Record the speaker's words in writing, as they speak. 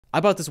I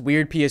bought this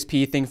weird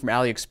PSP thing from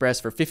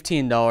Aliexpress for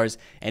 $15,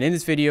 and in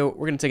this video,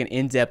 we're going to take an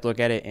in-depth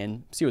look at it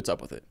and see what's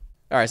up with it.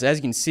 Alright, so as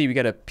you can see, we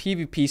got a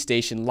PvP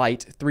Station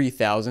Lite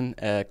 3000.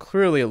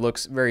 Clearly, it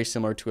looks very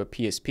similar to a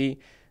PSP.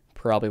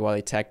 Probably why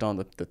they tacked on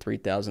the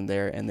 3000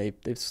 there, and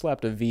they've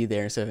slapped a V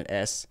there instead of an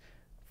S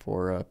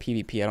for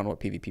PvP. I don't know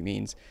what PvP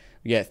means.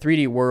 We got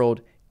 3D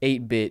World,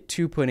 8-bit,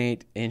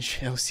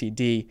 2.8-inch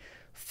LCD,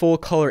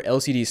 full-color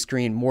LCD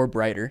screen, more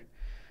brighter.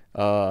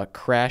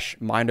 Crash,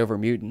 Mind Over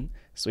Mutant.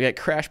 So we got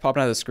Crash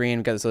popping out of the screen.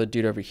 We got this other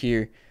dude over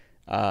here.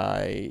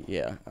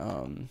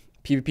 PvP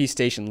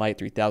Station Lite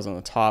 3000 on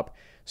the top.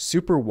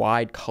 Super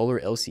wide color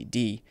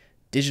LCD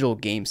digital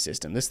game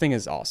system. This thing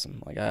is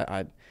awesome. Like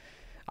I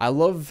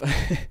love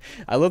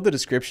I love the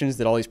descriptions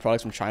that all these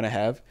products from China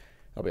have.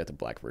 Oh, we got the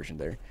black version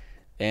there.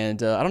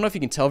 And I don't know if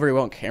you can tell very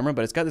well on camera,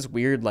 but it's got this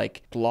weird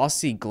like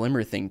glossy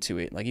glimmer thing to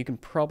it. Like you can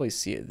probably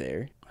see it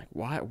there. Like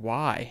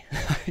why?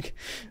 Like,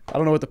 I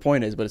don't know what the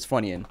point is, but it's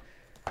funny and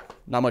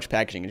not much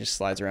packaging. It just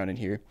slides around in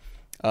here.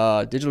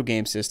 Digital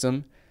game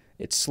system.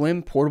 It's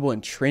slim, portable,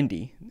 and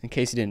trendy. In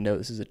case you didn't know,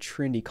 this is a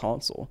trendy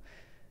console.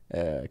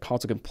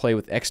 Console can play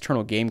with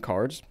external game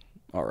cards.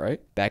 All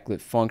right.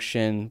 Backlit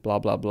function, blah,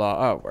 blah,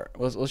 blah. Oh,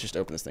 let's just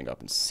open this thing up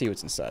and see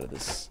what's inside of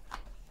this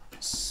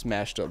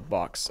smashed up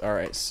box. All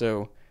right.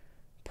 So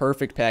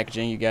perfect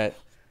packaging. You got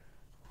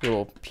a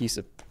little piece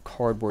of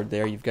cardboard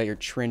there. You've got your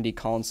trendy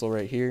console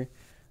right here.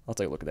 I'll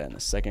take a look at that in a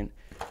second.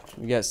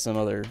 We got some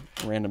other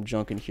random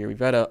junk in here. We've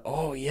got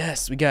oh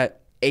yes, we got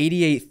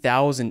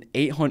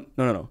 88,800,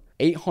 no.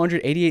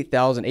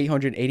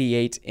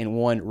 888,888 in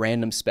one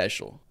random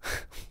special.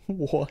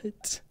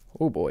 What?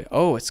 Oh boy.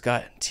 Oh, it's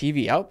got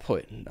TV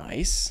output.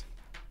 Nice.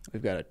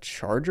 We've got a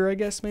charger, I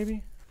guess,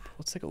 maybe.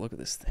 Let's take a look at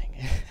this thing.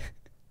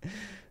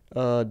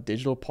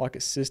 Digital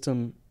pocket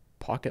system,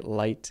 pocket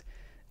light.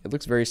 It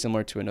looks very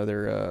similar to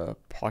another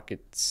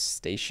pocket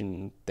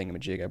station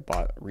thingamajig I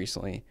bought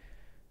recently.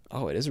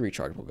 Oh, it is a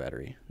rechargeable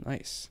battery.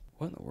 Nice.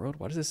 What in the world?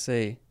 Why does this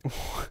say...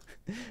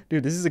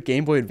 Dude, this is a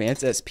Game Boy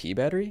Advance SP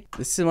battery?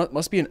 This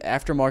must be an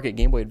aftermarket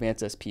Game Boy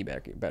Advance SP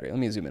battery. Let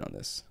me zoom in on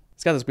this.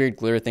 It's got this weird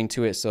glitter thing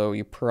to it, so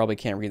you probably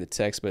can't read the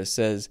text, but it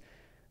says,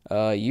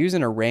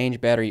 using a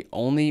range battery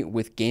only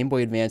with Game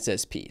Boy Advance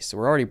SP. So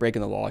we're already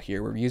breaking the law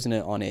here. We're using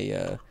it on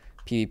a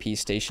PvP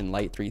Station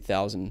Lite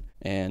 3000.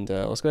 And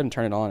let's go ahead and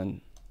turn it on. And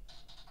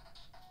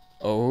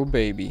oh,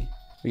 baby.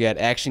 We got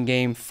action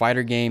game,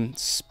 fighter game,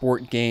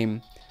 sport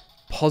game,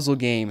 puzzle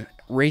game,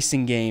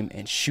 racing game,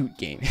 and shoot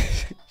game.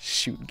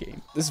 Shoot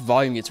game. This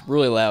volume gets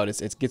really loud.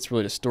 It gets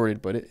really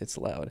distorted, but it's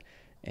loud.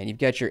 And you've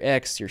got your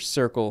X, your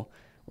circle,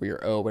 or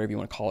your O, whatever you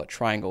want to call it,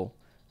 triangle,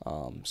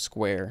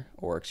 square,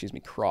 or excuse me,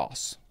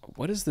 cross.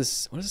 What does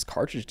this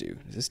cartridge do?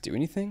 Does this do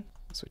anything?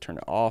 So we turn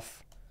it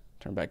off,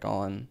 turn it back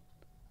on.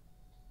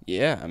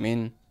 Yeah, I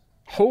mean,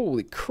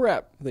 holy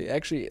crap. They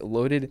actually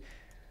loaded.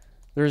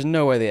 There's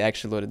no way they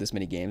actually loaded this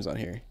many games on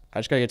here. I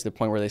just gotta get to the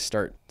point where they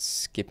start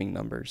skipping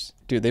numbers.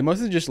 Dude, they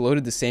must have just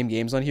loaded the same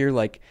games on here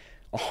like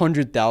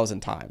 100,000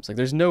 times. Like,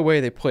 there's no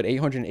way they put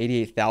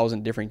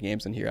 888,000 different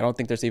games in here. I don't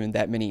think there's even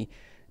that many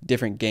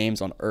different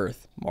games on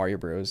Earth. Mario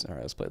Bros. All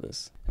right, let's play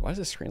this. Why does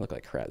this screen look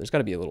like crap? There's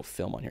gotta be a little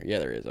film on here. Yeah,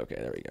 there is. Okay,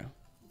 there we go.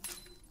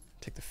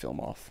 Take the film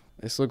off.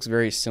 This looks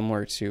very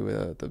similar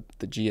to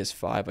the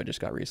GS5 I just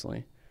got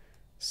recently.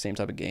 Same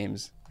type of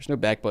games. There's no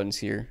back buttons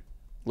here.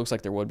 Looks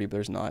like there would be, but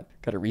there's not.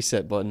 Got a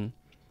reset button.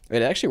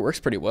 It actually works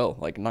pretty well.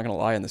 Like, I'm not gonna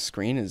lie, and the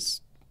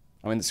screen's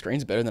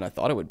better than I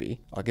thought it would be.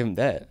 I'll give them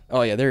that.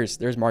 Oh yeah, there's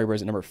Mario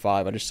Bros. At number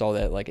 5. I just saw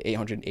that like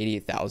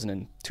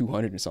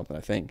 888,200 or something, I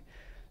think.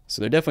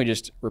 So they're definitely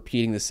just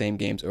repeating the same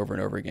games over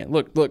and over again.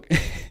 Look.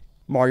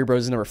 Mario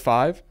Bros. Is number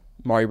 5.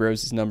 Mario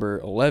Bros. Is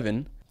number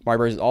 11. Mario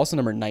Bros. Is also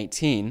number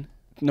 19.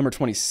 Number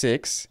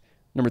 26.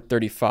 Number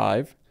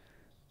 35.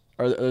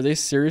 Are they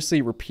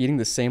seriously repeating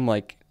the same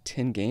like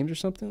 10 games or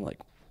something? Like,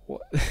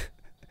 what?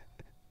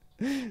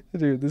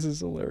 Dude, this is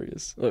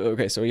hilarious.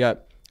 Okay, so we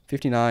got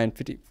 59,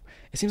 50.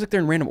 It seems like they're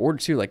in random order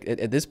too. Like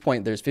at this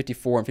point, there's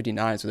 54 and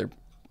 59, so they're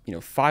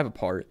 5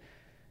 apart,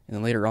 and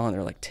then later on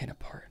they're like 10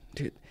 apart.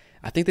 Dude,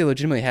 I think they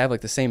legitimately have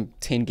like the same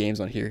 10 games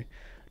on here,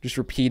 just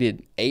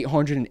repeated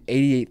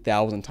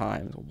 888,000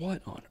 times.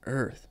 What on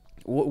earth?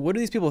 What are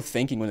these people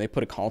thinking when they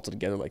put a console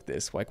together like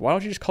this? Like, why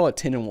don't you just call it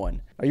 10-in-1?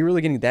 Are you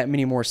really getting that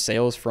many more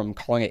sales from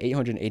calling it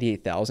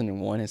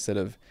 888,000-in-1 instead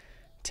of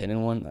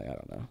 10-in-1? Like, I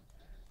don't know.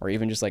 Or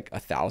even just like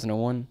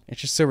 1,000-in-1.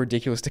 It's just so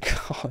ridiculous to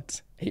call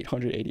it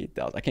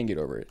 888,000. I can't get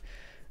over it.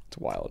 It's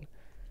wild.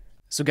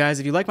 So guys,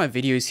 if you like my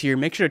videos here,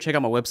 make sure to check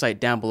out my website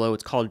down below.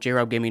 It's called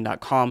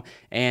jrobgaming.com,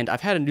 and I've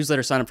had a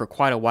newsletter sign up for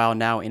quite a while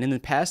now, and in the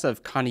past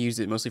I've kind of used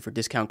it mostly for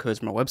discount codes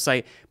for my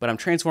website, but I'm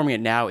transforming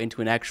it now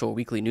into an actual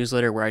weekly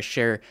newsletter where I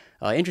share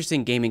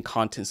interesting gaming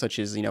content such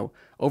as,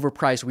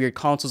 overpriced weird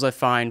consoles I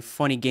find,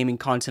 funny gaming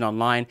content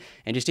online,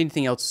 and just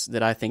anything else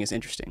that I think is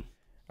interesting.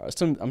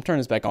 So I'm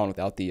turning this back on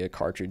without the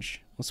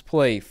cartridge. Let's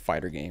play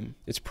fighter game.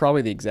 It's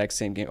probably the exact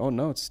same game. Oh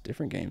no, it's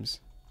different games.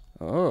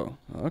 Oh,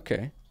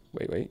 okay.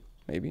 Wait,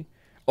 maybe.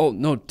 Oh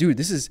no, dude,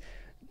 this is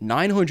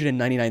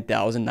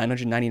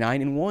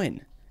 999,999 in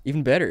one.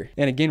 Even better.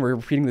 And again, we're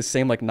repeating the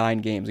same like 9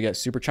 games. We got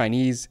Super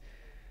Chinese,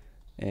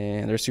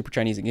 and there's Super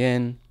Chinese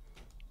again.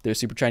 There's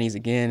Super Chinese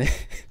again.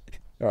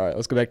 All right,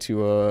 let's go back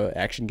to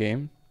action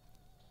game.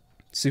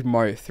 Super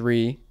Mario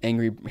 3,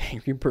 Angry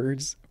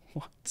Birds.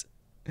 What?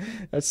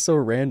 That's so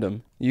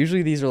random.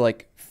 Usually these are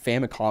like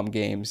Famicom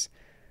games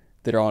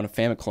that are on a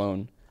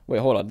Famiclone. Wait,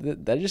 hold on.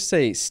 Did I just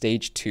say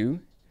stage 2?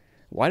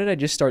 Why did I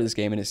just start this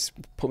game and it's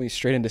put me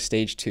straight into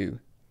stage 2?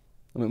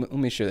 Let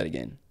me show that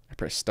again. I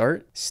press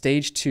start.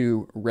 Stage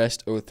 2,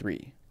 rest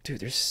 03.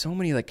 Dude, there's so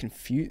many like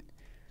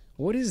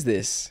What is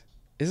this?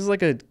 This is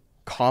like a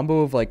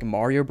combo of like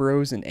Mario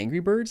Bros and Angry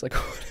Birds? Like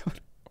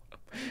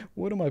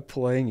what am I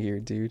playing here,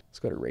 dude? Let's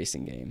go to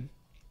racing game.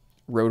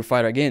 Road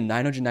Fighter again,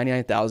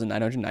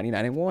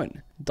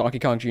 999,999 Donkey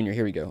Kong Jr.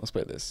 Here we go. Let's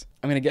play this.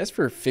 I mean, I guess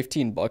for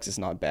 15 bucks it's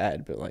not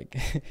bad, but like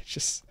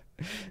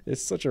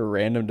it's such a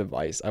random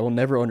device. I will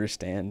never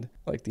understand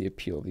like the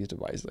appeal of these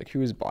devices. Like,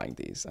 who is buying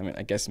these? I mean,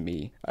 I guess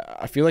me.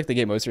 I feel like they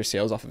get most of their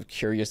sales off of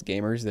curious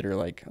gamers that are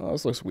like, oh,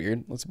 this looks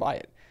weird, let's buy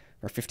it.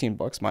 For 15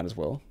 bucks, might as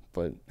well.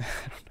 But I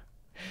don't know.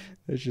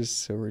 It's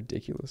just so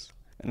ridiculous.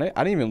 And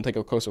I didn't even take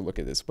a closer look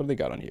at this. What do they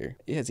got on here?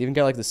 Yeah, it's even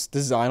got like this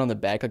design on the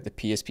back like the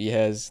PSP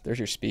has. There's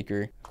your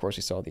speaker. Of course,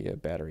 we saw the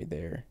battery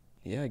there.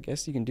 Yeah, I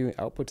guess you can do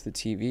output to the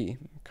TV.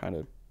 Kind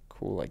of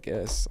cool, I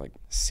guess. Like,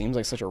 seems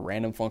like such a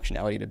random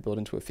functionality to build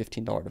into a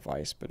 $15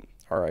 device, but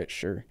all right,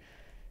 sure.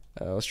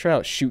 Let's try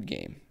out shoot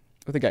game.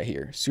 What they got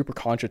here? Super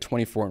Contra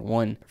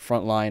 24-in-1,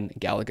 Frontline,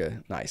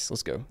 Galaga. Nice,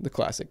 let's go. The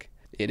classic.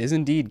 It is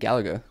indeed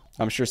Galaga.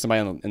 I'm sure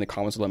somebody in the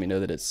comments will let me know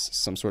that it's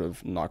some sort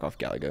of knockoff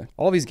Galaga.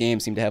 All these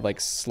games seem to have like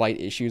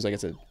slight issues. Like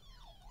it's a,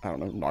 I don't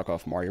know,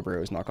 knockoff Mario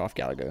Bros, knockoff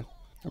Galaga.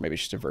 Or maybe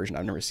it's just a version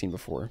I've never seen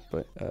before.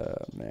 But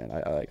man,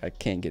 I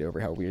can't get over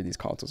how weird these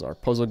consoles are.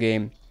 Puzzle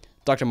game,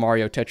 Dr.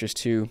 Mario, Tetris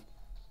 2.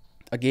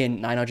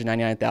 Again,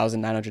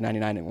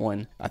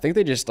 999,999 I think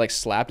they just like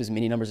slapped as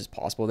many numbers as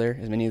possible there,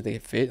 as many as they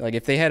could fit. Like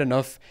if they had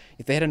enough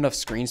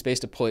screen space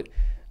to put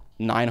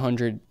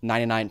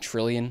 999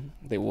 trillion,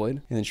 they would,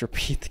 and then just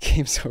repeat the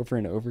games over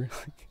and over.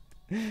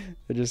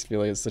 I just feel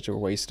like it's such a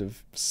waste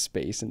of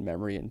space and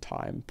memory and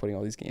time putting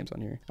all these games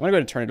on here. I'm gonna go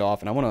ahead and turn it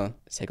off, and I want to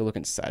take a look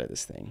inside of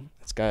this thing.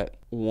 It's got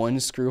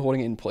 1 screw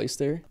holding it in place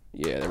there.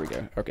 Yeah, there we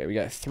go. Okay, we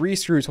got 3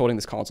 screws holding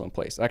this console in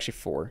place. Actually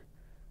 4.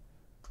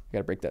 We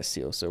gotta break that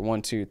seal. So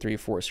 1, 2, 3,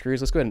 4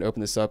 screws. Let's go ahead and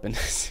open this up and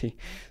see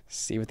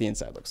what the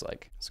inside looks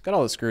like. So got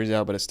all the screws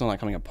out, but it's still not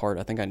coming apart.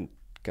 I think I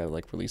gotta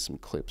like release some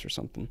clips or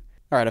something.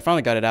 All right, I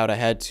finally got it out. I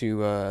had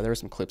to, there were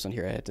some clips on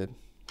here I had to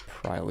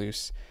pry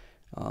loose.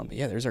 But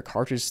yeah, there's our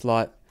cartridge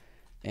slot,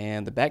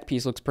 and the back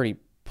piece looks pretty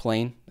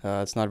plain.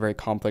 It's not a very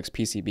complex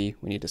PCB.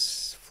 We need to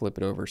flip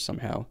it over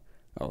somehow.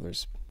 Oh,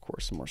 there's, of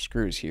course, some more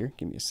screws here.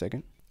 Give me a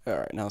second. All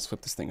right, now let's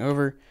flip this thing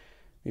over.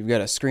 We've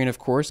got a screen, of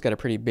course, got a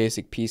pretty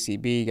basic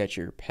PCB. You got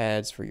your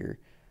pads for your,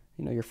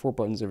 your 4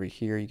 buttons over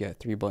here. You got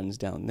 3 buttons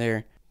down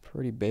there.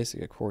 Pretty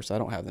basic, of course. I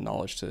don't have the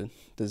knowledge to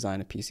design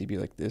a PCB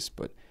like this,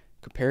 but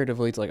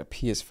comparatively to like a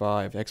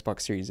PS5,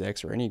 Xbox Series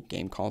X, or any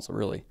game console,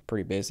 really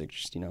pretty basic.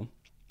 Just a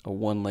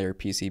 1-layer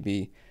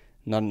PCB.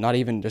 Not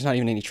even there's not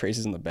even any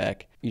traces in the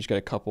back. You just got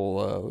a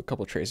couple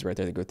traces right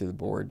there that go through the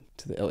board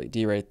to the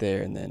LED right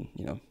there, and then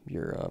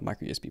your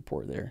micro USB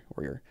port there,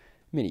 or your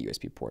mini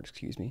USB port,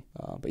 excuse me.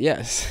 But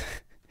yes,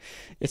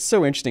 it's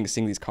so interesting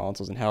seeing these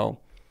consoles and how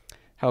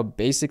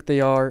basic they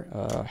are.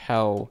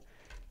 How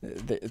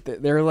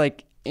they're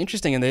like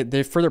interesting, and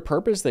they for their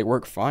purpose they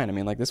work fine. I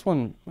mean, like this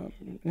one,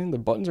 the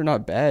buttons are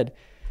not bad,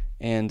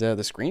 and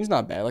the screen's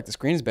not bad. Like the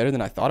screen is better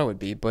than I thought it would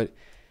be, but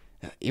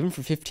even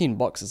for 15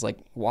 bucks, it's like,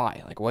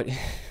 why? Like what?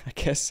 I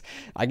guess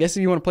if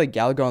you want to play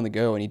Galaga on the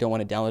go and you don't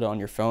want to download it on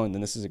your phone, then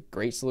this is a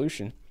great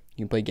solution.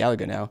 You can play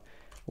Galaga now,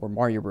 or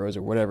Mario Bros,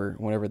 or whatever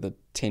the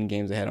 10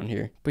 games they had on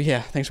here. But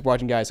yeah, thanks for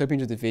watching, guys. Hope you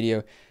enjoyed the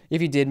video.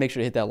 If you did, make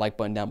sure to hit that like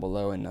button down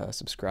below and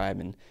subscribe.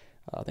 And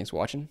thanks for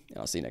watching, and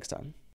I'll see you next time.